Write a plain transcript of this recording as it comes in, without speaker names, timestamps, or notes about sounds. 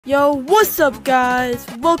Yo, what's up guys?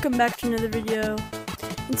 Welcome back to another video.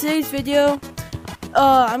 In today's video,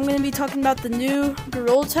 I'm going to be talking about the new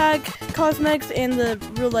Gorilla Tag cosmetics and the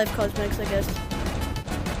real life cosmetics, I guess.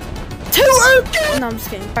 No, I'm just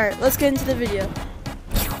kidding. Alright, let's get into the video.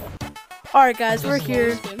 Alright guys, we're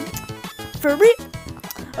here. For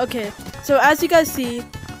Okay, so as you guys see,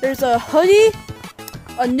 there's a hoodie,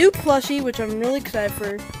 a new plushie, which I'm really excited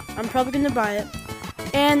for. I'm probably going to buy it.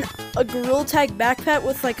 And a Gorilla Tag backpack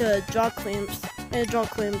with like a jaw clamps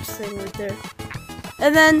thing right there.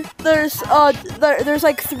 And then there's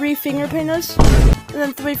like 3 finger painters, and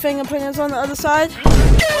then 3 finger painters on the other side.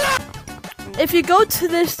 If you go to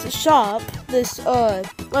this shop, this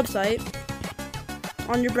website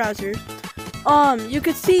on your browser, you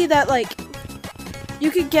could see that like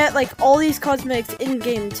you could get like all these cosmetics in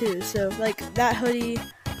game too. So like that hoodie,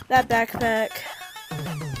 that backpack,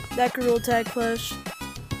 that Gorilla Tag plush.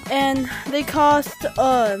 And they cost,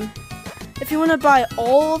 if you want to buy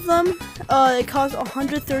all of them, it costs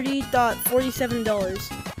 $130.47.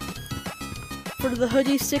 For the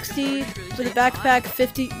hoodie, $60. For the backpack,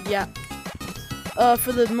 $50. Yeah.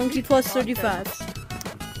 For the monkey plus, $35.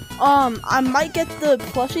 I might get the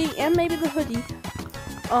plushie and maybe the hoodie.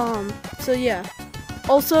 So yeah.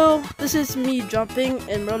 Also, this is me jumping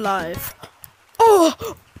in real life. Oh!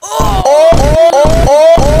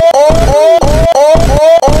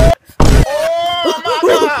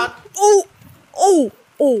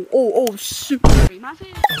 Oh, shoot.